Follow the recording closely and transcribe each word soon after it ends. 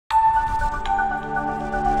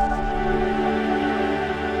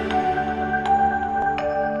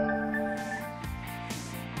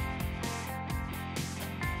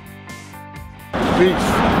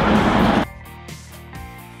Peace.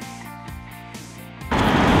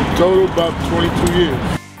 Total about 22 years.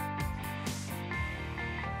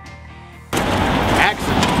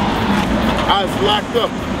 Accident. I was locked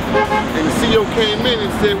up and the CO came in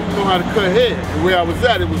and said, we know how to cut hair. And where I was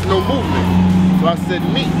at, it was no movement. So I said,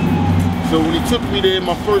 me. So when he took me there,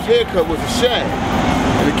 my first haircut was a shag.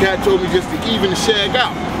 And the cat told me just to even the shag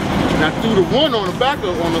out. And I threw the one on the back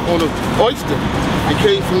of, on the oyster. It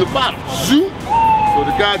came from the bottom. Shoot! So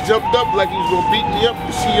the guy jumped up like he was gonna beat me up.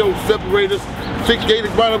 The CO separated us. Gave the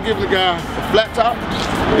grind up, giving the guy a flat top.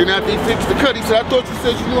 Then after he fixed the cut, he said, I thought you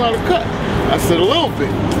said you knew how to cut. I said, a little bit.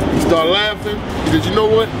 He started laughing. He said, you know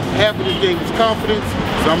what? Half of this game is confidence,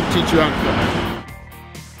 so I'm gonna teach you how to cut.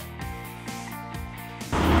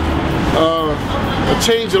 A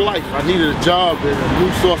change of life. I needed a job and a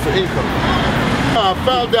new source of income. I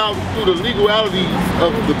found out through the legalities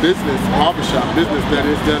of the business, barbershop business that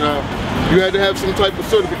is, that you had to have some type of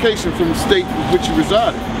certification from the state in which you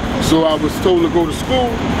resided. So I was told to go to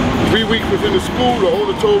school. 3 weeks within the school, the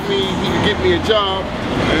owner told me he could get me a job.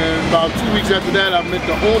 And about 2 weeks after that, I met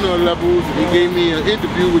the owner of Levels and he gave me an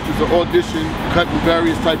interview, which was an audition, cutting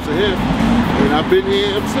various types of hair. And I've been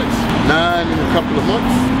here ever since. 9 in a couple of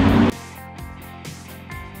months.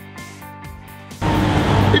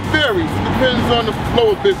 It varies. It depends on the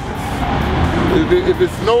flow of business. If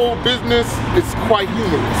it's no business, it's quite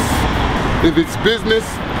humorous. If it's business,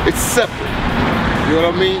 it's separate. You know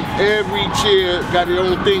what I mean? Every chair got their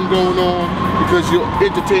own thing going on because you're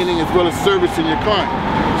entertaining as well as servicing your client.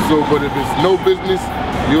 So, but if it's no business,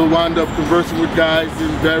 you'll wind up conversing with guys in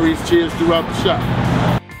various chairs throughout the shop.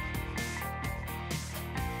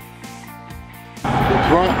 The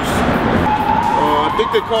Bronx. I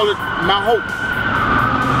think they call it My Hope.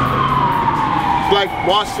 Like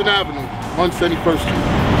Washington Avenue, 171st Street.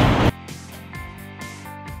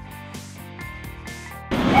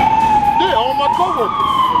 Yeah, all my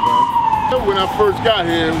co-workers. When I first got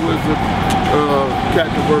here, it was a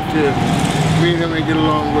cat that worked here. Me and him didn't get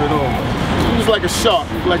along with it all. He was like a shark.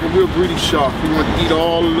 He was like a real greedy shark. He wanted to eat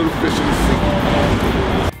all the little fish in the sea.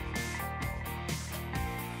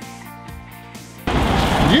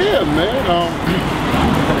 Yeah, man.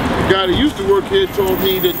 The guy that used to work here told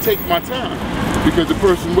me to take my time. Because the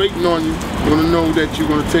person waiting on you gonna know that you're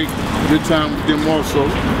gonna take your time with them also.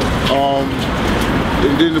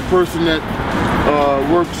 And then the person that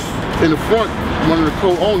works in the front, one of the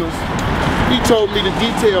co-owners, he told me to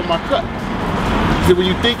detail my cut. He said, when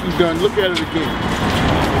you think you're done, look at it again.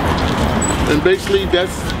 And basically,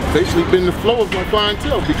 that's been the flow of my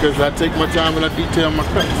clientele because I take my time and I detail my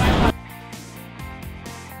cuts.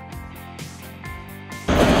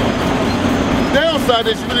 Downside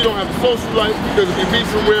is you really don't have a social life because if you be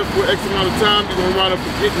somewhere for X amount of time, you're going to wind up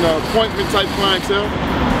getting an appointment type clientele.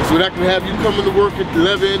 So that can have you coming to work at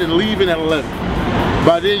 11 and leaving at 11.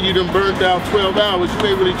 By then you done burned out 12 hours, you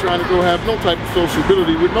ain't really trying to go have no type of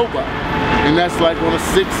sociability with nobody. And that's like on a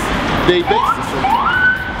 6-day basis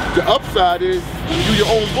sometimes. The upside is you're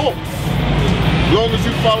your own boss. As long as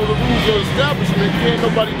you follow the rules of the establishment, can't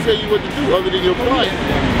nobody tell you what to do other than your client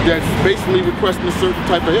that's basically requesting a certain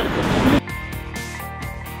type of haircut.